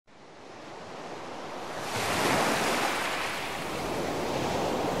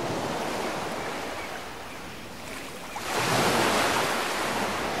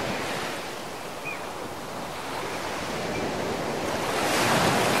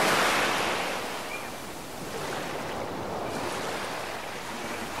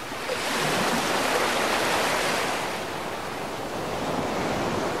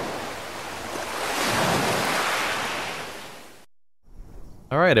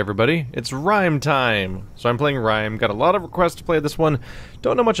Alright everybody, it's RiME time! So I'm playing RiME, got a lot of requests to play this one,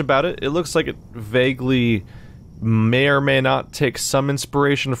 don't know much about it. It looks like it vaguely may or may not take some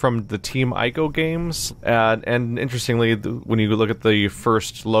inspiration from the Team Ico games, and interestingly, when you look at the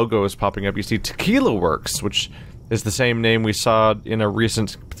first logos popping up, you see Tequila Works, which is the same name we saw in a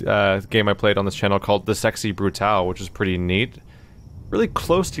recent game I played on this channel called The Sexy Brutale, which is pretty neat. Really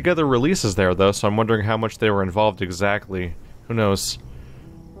close together releases there though, so I'm wondering how much they were involved exactly. Who knows?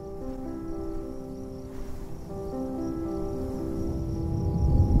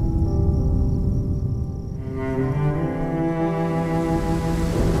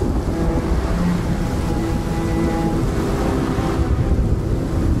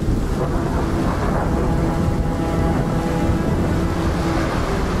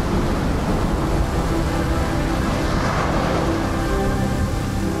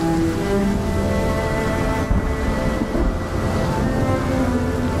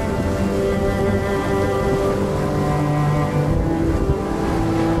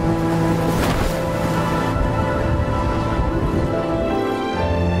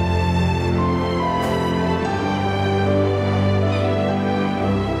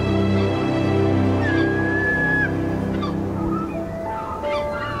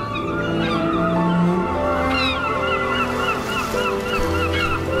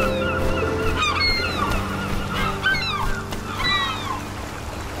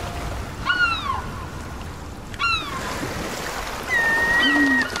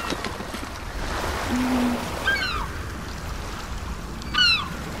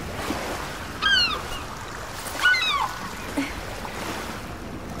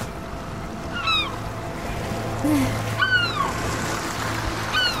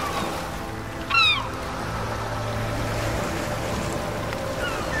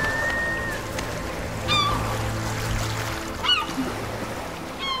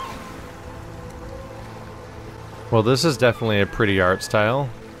 Well, this is definitely a pretty art style.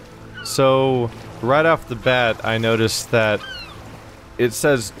 So, right off the bat, I noticed that it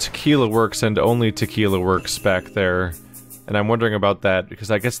says Tequila Works and only Tequila Works back there. And I'm wondering about that,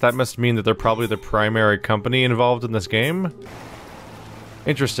 because I guess that must mean that they're probably the primary company involved in this game?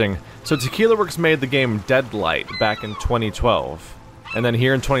 Interesting. So Tequila Works made the game Deadlight back in 2012. And then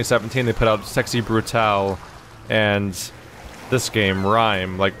here in 2017 they put out Sexy Brutale and this game,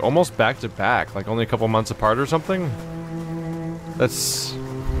 RiME, like almost back to back, like only a couple months apart or something? That's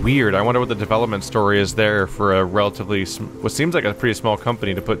weird. I wonder what the development story is there for a relatively, what seems like a pretty small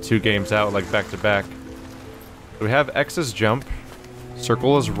company to put two games out like back to back. So we have X is jump,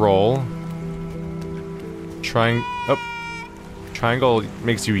 circle is roll, triangle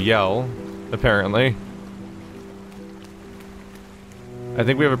makes you yell, apparently. I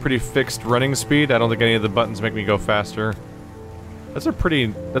think we have a pretty fixed running speed. I don't think any of the buttons make me go faster. That's a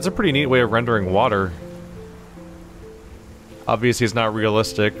pretty neat way of rendering water. Obviously it's not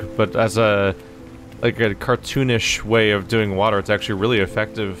realistic, but as a cartoonish way of doing water, it's actually really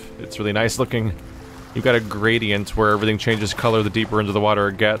effective. It's really nice looking. You've got a gradient where everything changes color the deeper into the water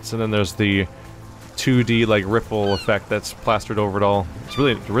it gets, and then there's the 2D like ripple effect that's plastered over it all. It's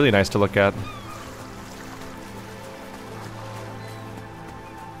really nice to look at.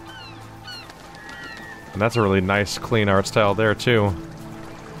 And that's a really nice, clean art style there, too.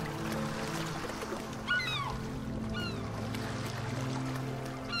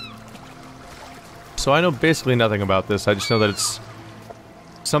 So I know basically nothing about this, I just know that it's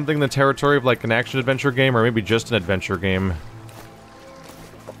something in the territory of like an action-adventure game, or maybe just an adventure game.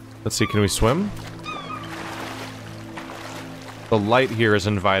 Let's see, can we swim? The light here is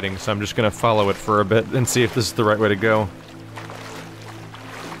inviting, so I'm just gonna follow it for a bit and see if this is the right way to go.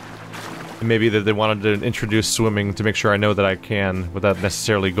 Maybe that they wanted to introduce swimming to make sure I know that I can, without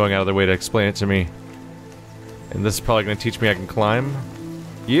necessarily going out of their way to explain it to me. And this is probably going to teach me I can climb.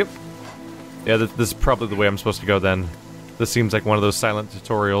 Yep. Yeah, this is probably the way I'm supposed to go then. This seems like one of those silent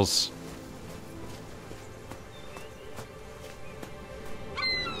tutorials.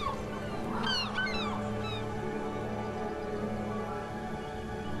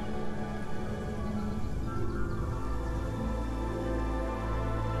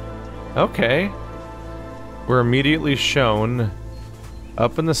 Okay. We're immediately shown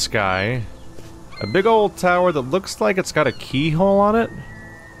up in the sky a big old tower that looks like it's got a keyhole on it.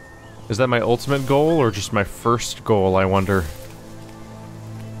 Is that my ultimate goal or just my first goal, I wonder?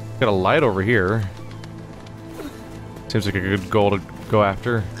 Got a light over here. Seems like a good goal to go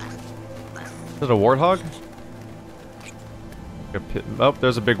after. Is it a warthog? Oh,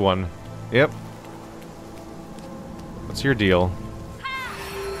 there's a big one. Yep. What's your deal?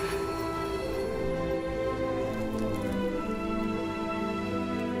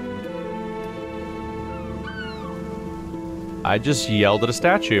 I just yelled at a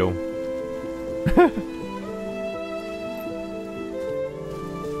statue.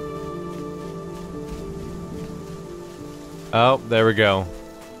 Oh, there we go.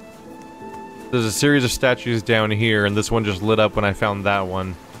 There's a series of statues down here, and this one just lit up when I found that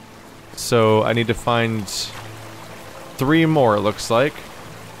one. So I need to find 3 more, it looks like.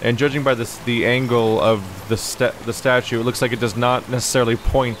 And judging by the angle of the statue, it looks like it does not necessarily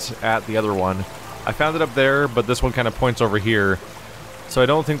point at the other one. I found it up there, but this one kind of points over here. So I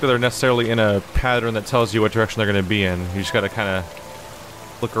don't think that they're necessarily in a pattern that tells you what direction they're going to be in. You just got to kind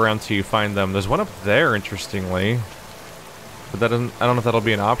of look around till you find them. There's one up there, interestingly. But that doesn't, I don't know if that'll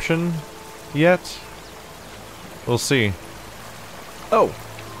be an option yet. We'll see. Oh!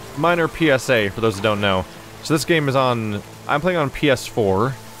 Minor PSA, for those who don't know. So this game is on... I'm playing on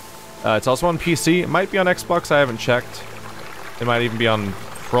PS4. It's also on PC. It might be on Xbox, I haven't checked. It might even be on...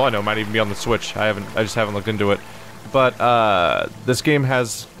 For all I know, it might even be on the Switch. I just haven't looked into it. But, this game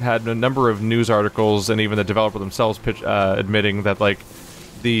has had a number of news articles, and even the developer themselves admitting that, like,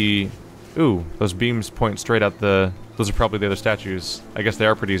 the... Ooh, those beams point straight at the... Those are probably the other statues. I guess they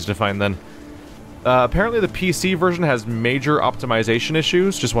are pretty easy to find then. Apparently the PC version has major optimization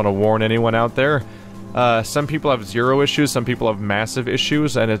issues. Just want to warn anyone out there. Some people have 0 issues, some people have massive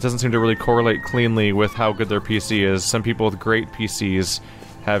issues, and it doesn't seem to really correlate cleanly with how good their PC is. Some people with great PCs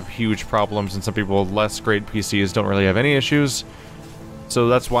have huge problems, and some people with less great PCs don't really have any issues. So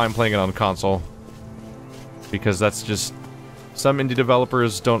that's why I'm playing it on console. Because that's just... Some indie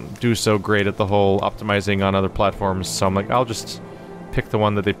developers don't do so great at the whole optimizing on other platforms, so I'm like, I'll just pick the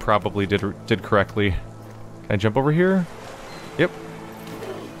one that they probably did correctly. Can I jump over here? Yep.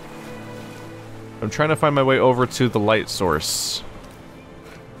 I'm trying to find my way over to the light source.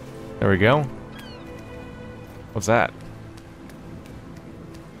 There we go. What's that?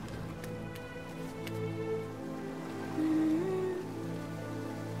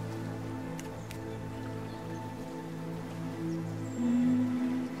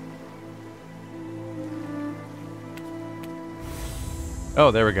 Oh,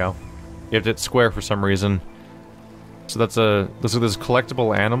 there we go. You have to hit square for some reason. So that's a... Looks like there's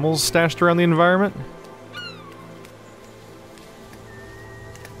collectible animals stashed around the environment.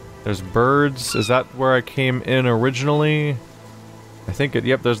 There's birds. Is that where I came in originally? I think it...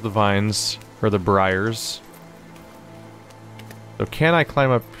 Yep, there's the vines. Or the briars. So can I climb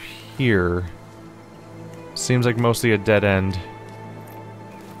up here? Seems like mostly a dead end.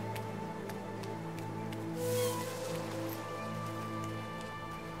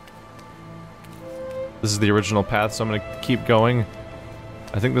 This is the original path, so I'm gonna keep going.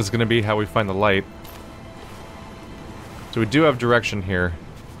 I think this is gonna be how we find the light. So we do have direction here.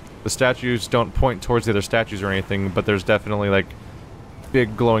 The statues don't point towards the other statues or anything, but there's definitely, like,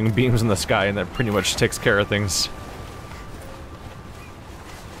 big glowing beams in the sky, and that pretty much takes care of things.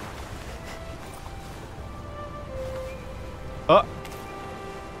 Oh!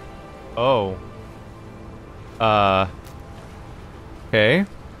 Oh. Okay.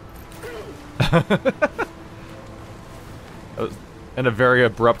 And a very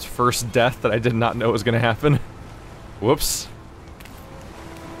abrupt first death that I did not know was going to happen. Whoops.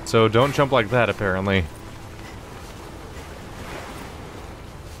 So don't jump like that, apparently.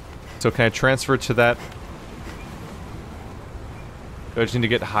 So can I transfer to that? Do I just need to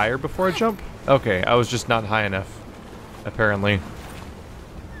get higher before I jump? Okay, I was just not high enough, apparently.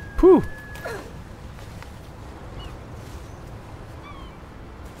 Whew!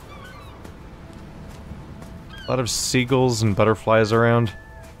 A lot of seagulls and butterflies around.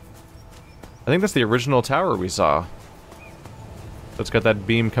 I think that's the original tower we saw. So it's got that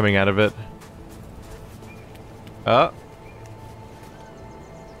beam coming out of it.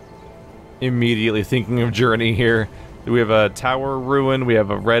 Immediately thinking of Journey here. We have a tower ruin, we have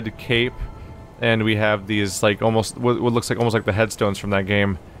a red cape, and we have these, like, almost, what looks like almost like the headstones from that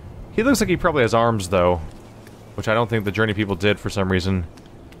game. He looks like he probably has arms, though. Which I don't think the Journey people did for some reason.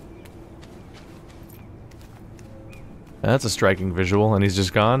 That's a striking visual, and he's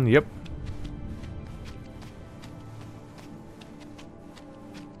just gone. Yep.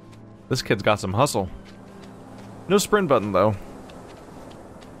 This kid's got some hustle. No sprint button, though.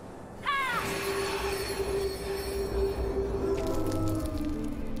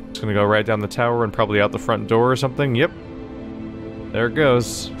 Just gonna go right down the tower and probably out the front door or something. Yep. There it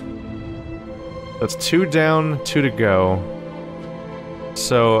goes. That's 2 down, 2 to go.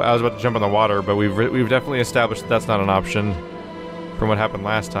 So, I was about to jump in the water, but we've definitely established that that's not an option from what happened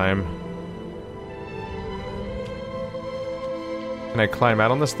last time. Can I climb out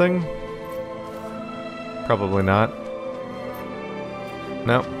on this thing? Probably not.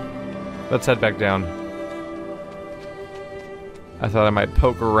 No. Let's head back down. I thought I might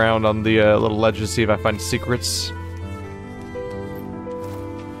poke around on the little ledge to see if I find secrets.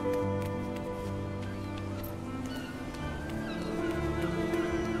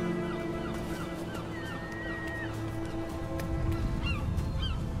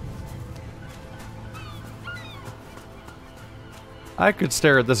 I could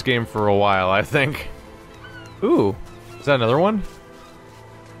stare at this game for a while, I think. Ooh, is that another one?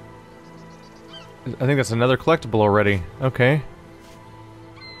 I think that's another collectible already. Okay.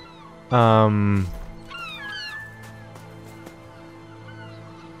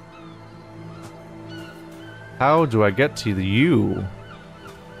 How do I get to the U?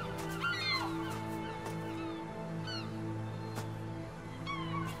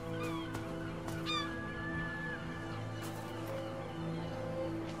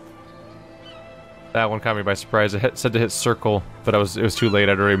 That one caught me by surprise. It said to hit circle, but it was too late.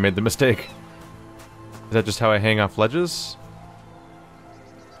 I'd already made the mistake. Is that just how I hang off ledges?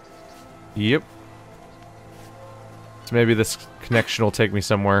 Yep. So maybe this connection will take me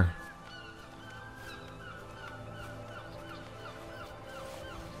somewhere.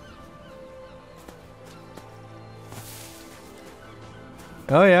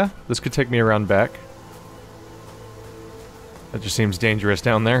 Oh yeah, this could take me around back. That just seems dangerous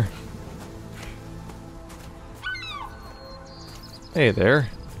down there. Hey there.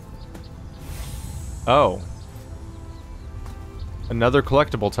 Oh. Another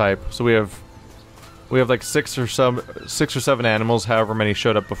collectible type. So we have like six or seven animals, however many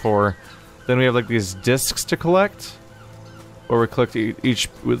showed up before. Then we have like these discs to collect, where we collect each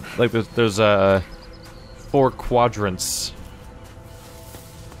with like there's 4 quadrants.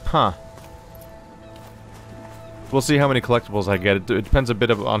 Huh. We'll see how many collectibles I get. It depends a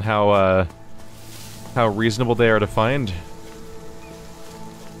bit on how reasonable they are to find.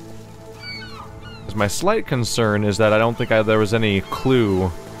 My slight concern is that I don't think there was any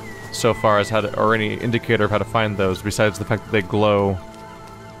clue so far as how to, or any indicator of how to find those, besides the fact that they glow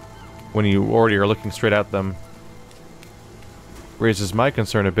when you already are looking straight at them. Raises my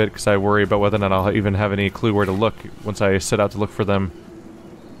concern a bit, because I worry about whether or not I'll even have any clue where to look once I set out to look for them.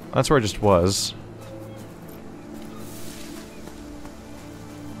 That's where I just was.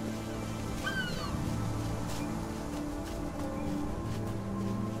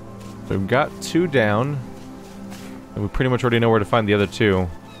 So we've got 2 down, and we pretty much already know where to find the other 2.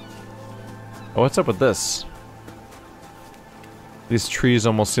 Oh, what's up with this? These trees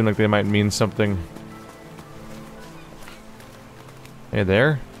almost seem like they might mean something. Hey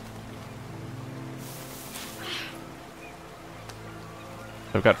there.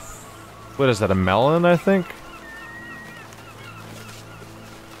 I've got... what is that, a melon, I think?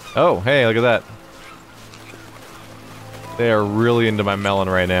 Oh, hey, look at that. They are really into my melon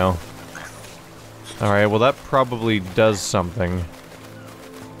right now. Alright, well that probably does something.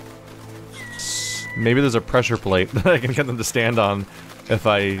 Maybe there's a pressure plate that I can get them to stand on if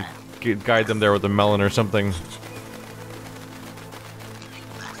I guide them there with a melon or something.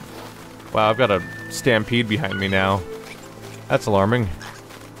 Wow, I've got a stampede behind me now. That's alarming.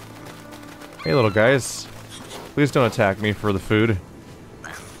 Hey little guys. Please don't attack me for the food.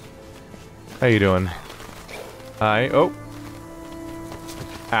 How you doing? Hi. Oh.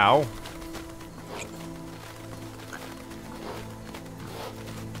 Ow.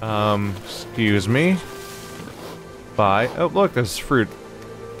 Excuse me. Bye. Oh, look, there's fruit.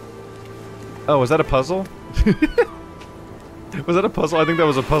 Oh, was that a puzzle? Was that a puzzle? I think that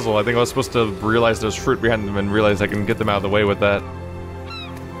was a puzzle. I think I was supposed to realize there's fruit behind them and realize I can get them out of the way with that.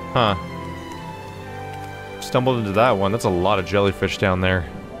 Huh. Stumbled into that one. That's a lot of jellyfish down there.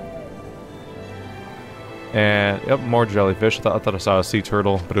 And, yep, more jellyfish. I thought I saw a sea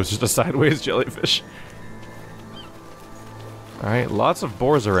turtle, but it was just a sideways jellyfish. Alright, lots of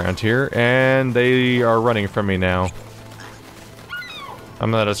boars around here, and they are running from me now.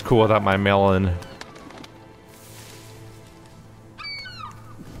 I'm not as cool without my melon.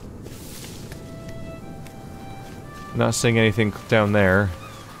 Not seeing anything down there.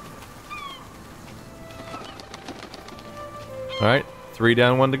 Alright, 3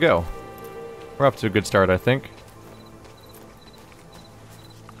 down, 1 to go. We're up to a good start, I think.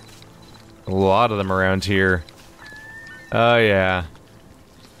 A lot of them around here. Oh, yeah.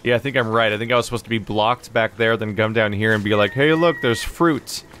 Yeah, I think I'm right. I think I was supposed to be blocked back there, then come down here and be like, hey, look, there's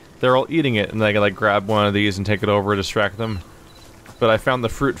fruit. They're all eating it. And then I can, like, grab one of these and take it over, distract them. But I found the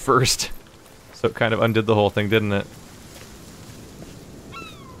fruit first. So it kind of undid the whole thing, didn't it?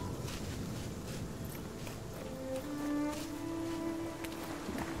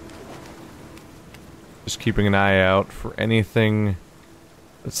 Just keeping an eye out for anything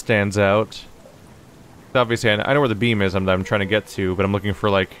that stands out. Obviously, I know where the beam is I'm trying to get to, but I'm looking for,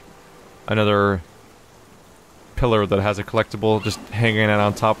 like, another pillar that has a collectible just hanging out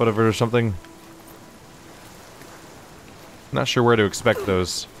on top of it or something. Not sure where to expect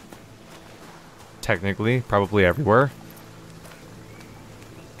those. Technically, probably everywhere.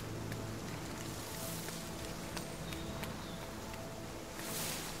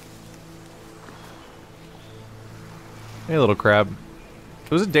 Hey, little crab.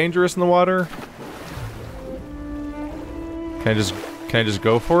 Was it dangerous in the water? Can I just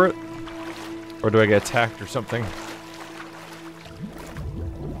go for it? Or do I get attacked or something?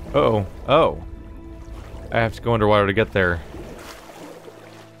 Uh-oh. Oh. I have to go underwater to get there.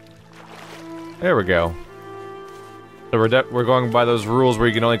 There we go. So we're going by those rules where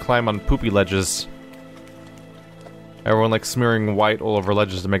you can only climb on poopy ledges. Everyone likes smearing white all over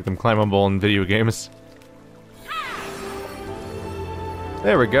ledges to make them climbable in video games.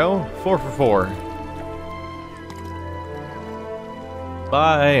 There we go. 4 for 4.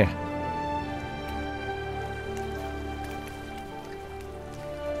 Bye.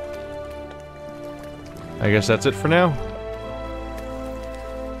 I guess that's it for now.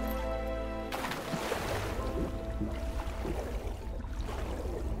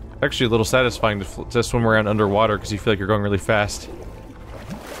 Actually a little satisfying to swim around underwater because you feel like you're going really fast.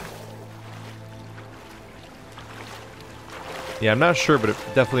 Yeah, I'm not sure, but it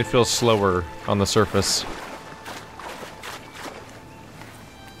definitely feels slower on the surface.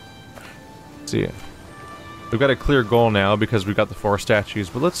 Let's see. We've got a clear goal now because we've got the 4 statues,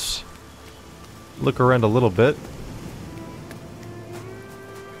 but let's look around a little bit.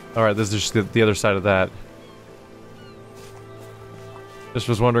 Alright, this is just the other side of that. Just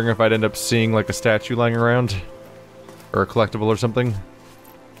was wondering if I'd end up seeing like a statue lying around. Or a collectible or something.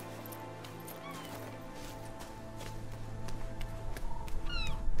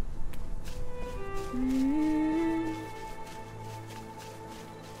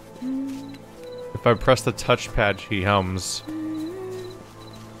 If I press the touchpad, he hums.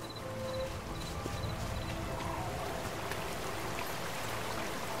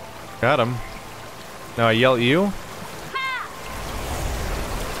 Got him. Now I yell at you?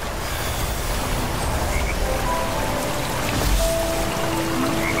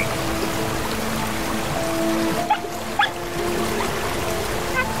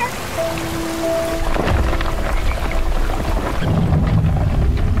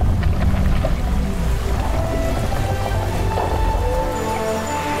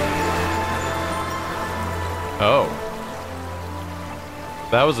 Oh.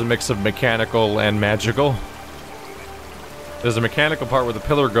 That was a mix of mechanical and magical. There's a mechanical part where the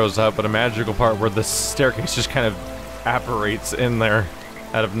pillar goes up, but a magical part where the staircase just kind of apparates in there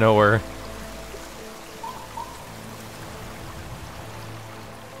out of nowhere.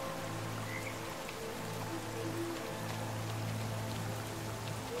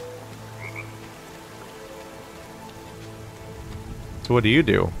 So what do you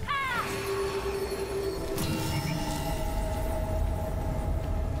do?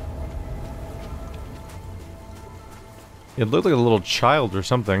 It looked like a little child or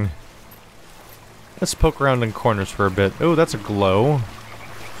something. Let's poke around in corners for a bit. Oh, that's a glow.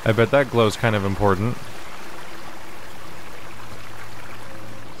 I bet that glow's kind of important.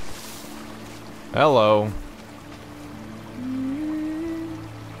 Hello.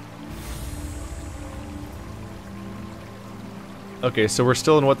 Okay, so we're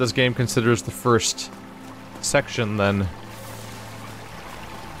still in what this game considers the first section, then.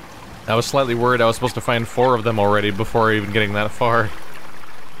 I was slightly worried I was supposed to find 4 of them already before even getting that far.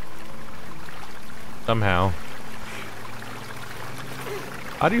 Somehow.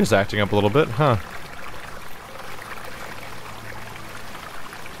 Audio's acting up a little bit, huh?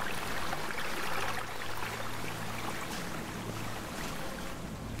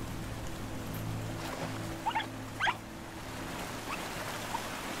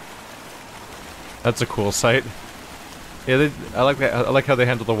 That's a cool sight. Yeah, I like that. I like how they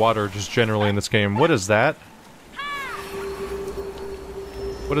handle the water just generally in this game. What is that?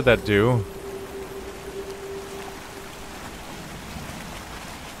 What did that do?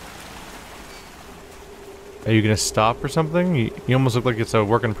 Are you gonna stop or something? You almost look like it's a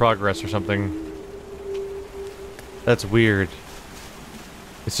work in progress or something. That's weird.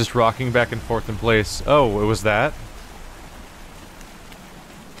 It's just rocking back and forth in place. Oh, it was that?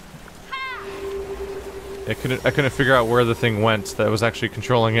 I couldn't figure out where the thing went that was actually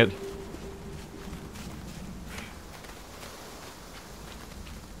controlling it.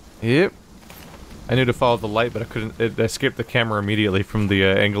 Yep. I knew to follow the light, but I couldn't. It escaped the camera immediately from the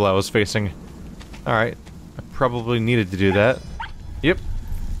angle I was facing. Alright. I probably needed to do that. Yep.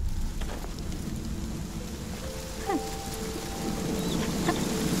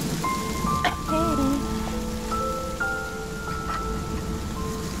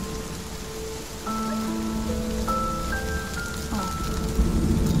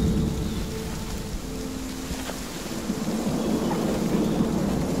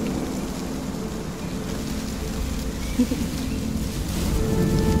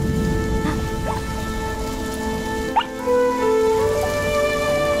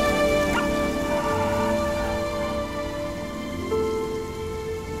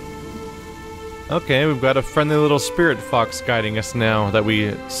 Okay, we've got a friendly little spirit fox guiding us now that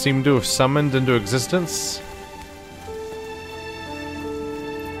we seem to have summoned into existence.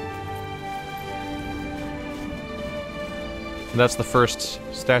 And that's the first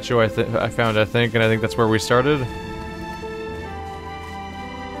statue I found, I think, and I think that's where we started.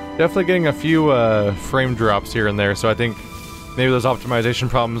 Definitely getting a few frame drops here and there, so I think maybe those optimization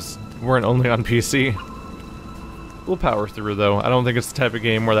problems weren't only on PC. We'll power through, though. I don't think it's the type of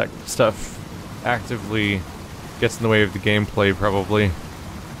game where that stuff actively gets in the way of the gameplay, probably.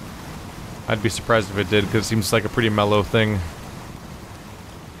 I'd be surprised if it did, because it seems like a pretty mellow thing.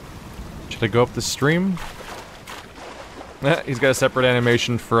 Should I go up the stream? He's got a separate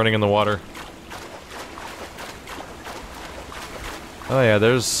animation for running in the water. Oh yeah,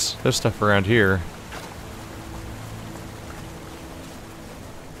 there's stuff around here.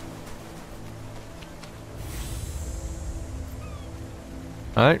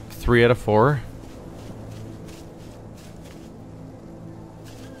 Alright, 3 out of 4.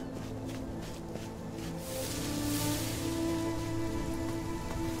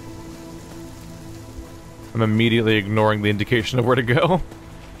 I'm immediately ignoring the indication of where to go.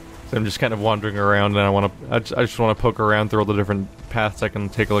 So I'm just kind of wandering around, and I just want to poke around through all the different paths I can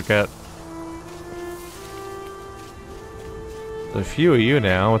take a look at. There's a few of you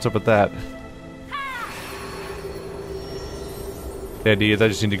now. What's up with that? The idea is I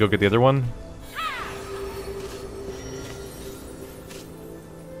just need to go get the other one.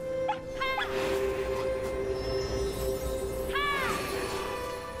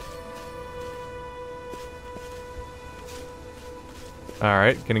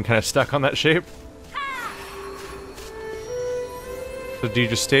 Alright, getting kind of stuck on that shape. So do you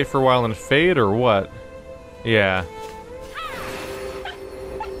just stay for a while and fade, or what? Yeah.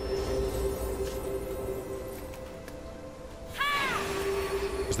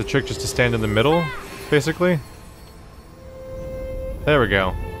 Is the trick just to stand in the middle, basically? There we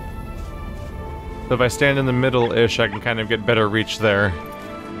go. So if I stand in the middle-ish, I can kind of get better reach there.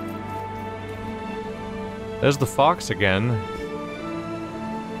 There's the fox again.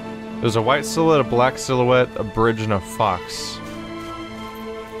 There's a white silhouette, a black silhouette, a bridge, and a fox.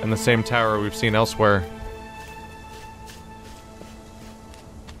 And the same tower we've seen elsewhere.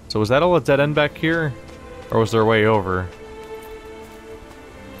 So was that all a dead end back here? Or was there a way over?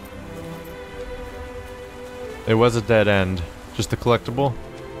 It was a dead end. Just a collectible?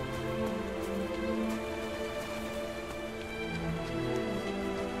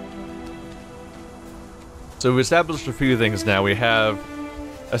 So we've established a few things now. We have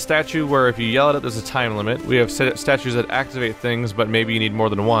a statue where if you yell at it, there's a time limit. We have statues that activate things, but maybe you need more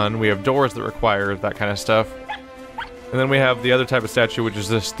than one. We have doors that require that kind of stuff. And then we have the other type of statue, which is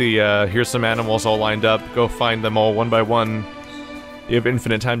just the, here's some animals all lined up, go find them all one by one. You have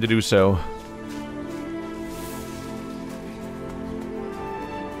infinite time to do so.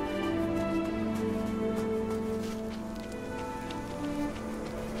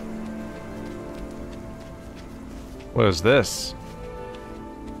 What is this?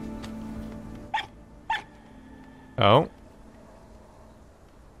 Oh.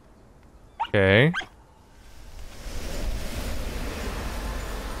 Okay.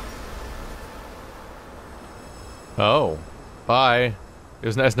 Oh. Bye. It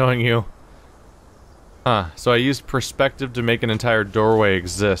was nice knowing you. Huh. So I used perspective to make an entire doorway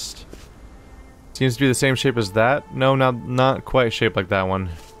exist. Seems to be the same shape as that? No, not quite shaped like that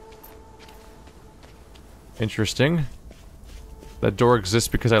one. Interesting. That door exists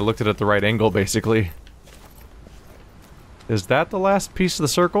because I looked at it at the right angle, basically. Is that the last piece of the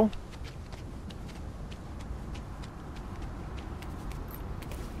circle?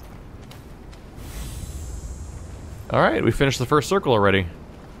 Alright, we finished the first circle already.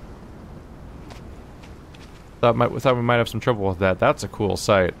 Thought we might have some trouble with that. That's a cool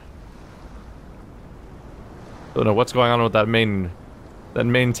sight. Don't know what's going on with that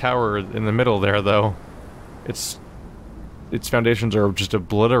main tower in the middle there, though. Its foundations are just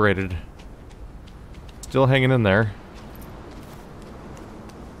obliterated. Still hanging in there.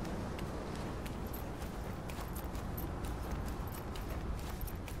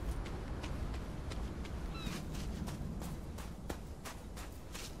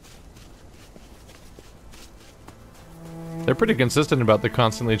 They're pretty consistent about the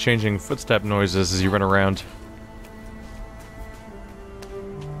constantly changing footstep noises as you run around.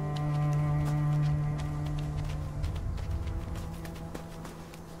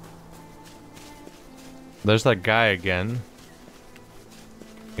 There's that guy again.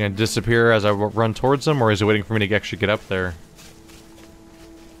 Gonna disappear as I run towards him, or is he waiting for me to actually get up there?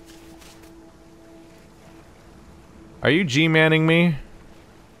 Are you G-manning me? I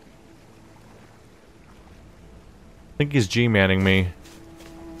think he's G-manning me.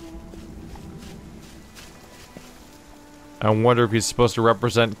 I wonder if he's supposed to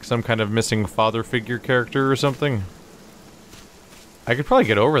represent some kind of missing father figure character or something. I could probably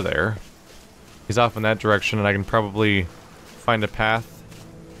get over there. He's off in that direction, and I can probably find a path.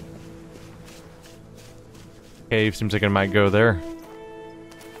 Cave seems like it might go there.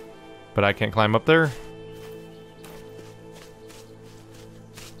 But I can't climb up there?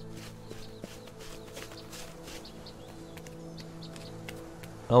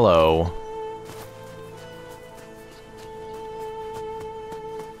 Hello.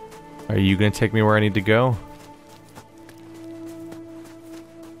 Are you gonna take me where I need to go?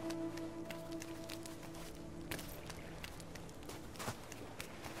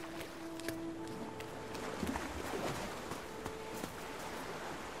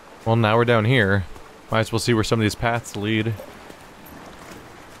 Well, now we're down here. Might as well see where some of these paths lead.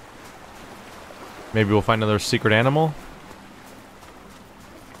 Maybe we'll find another secret animal?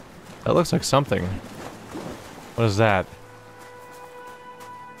 That looks like something. What is that?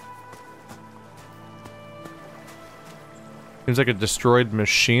 Seems like a destroyed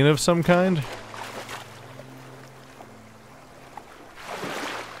machine of some kind.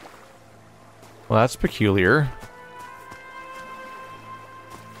 Well, that's peculiar.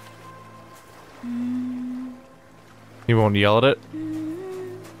 You won't yell at it?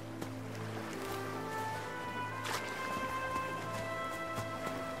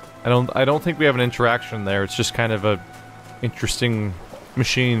 I don't think we have an interaction there. It's just kind of a interesting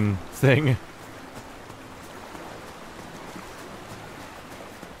machine thing.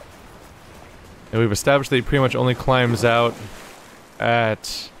 And we've established that he pretty much only climbs out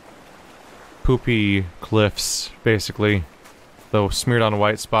at poopy cliffs, basically. Though smeared on a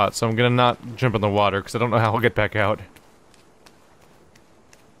white spot, so I'm gonna not jump in the water, because I don't know how I'll get back out.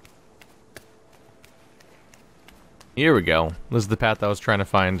 Here we go. This is the path I was trying to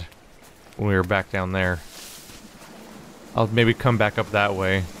find when we were back down there. I'll maybe come back up that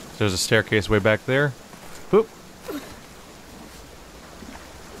way. There's a staircase way back there. Whoop.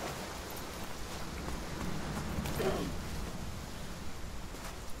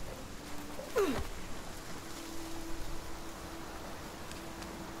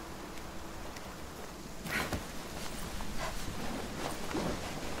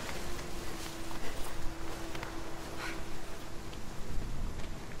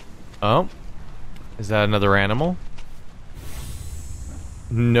 Oh. Is that another animal?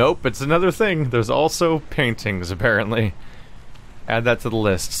 Nope, it's another thing. There's also paintings, apparently. Add that to the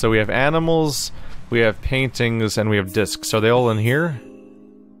list. So we have animals, we have paintings, and we have discs. Are they all in here?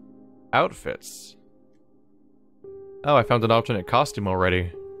 Outfits. Oh, I found an alternate costume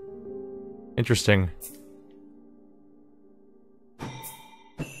already. Interesting.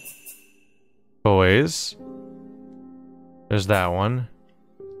 Toys. There's that one.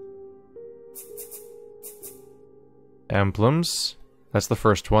 Emblems. That's the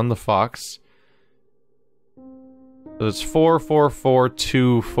first one, the fox. So it's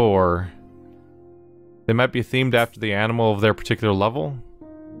 44424. They might be themed after the animal of their particular level.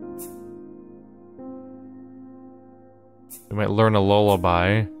 We might learn a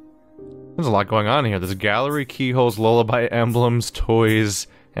lullaby. There's a lot going on here. There's a gallery, keyholes, lullaby, emblems, toys,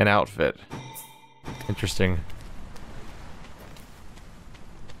 and outfit. Interesting.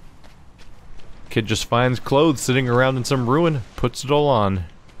 Kid just finds clothes sitting around in some ruin, puts it all on.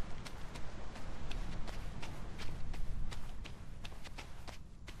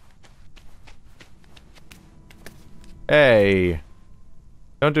 Hey!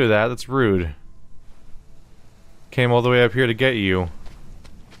 Don't do that, that's rude. Came all the way up here to get you.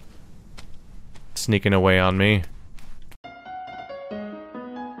 Sneaking away on me.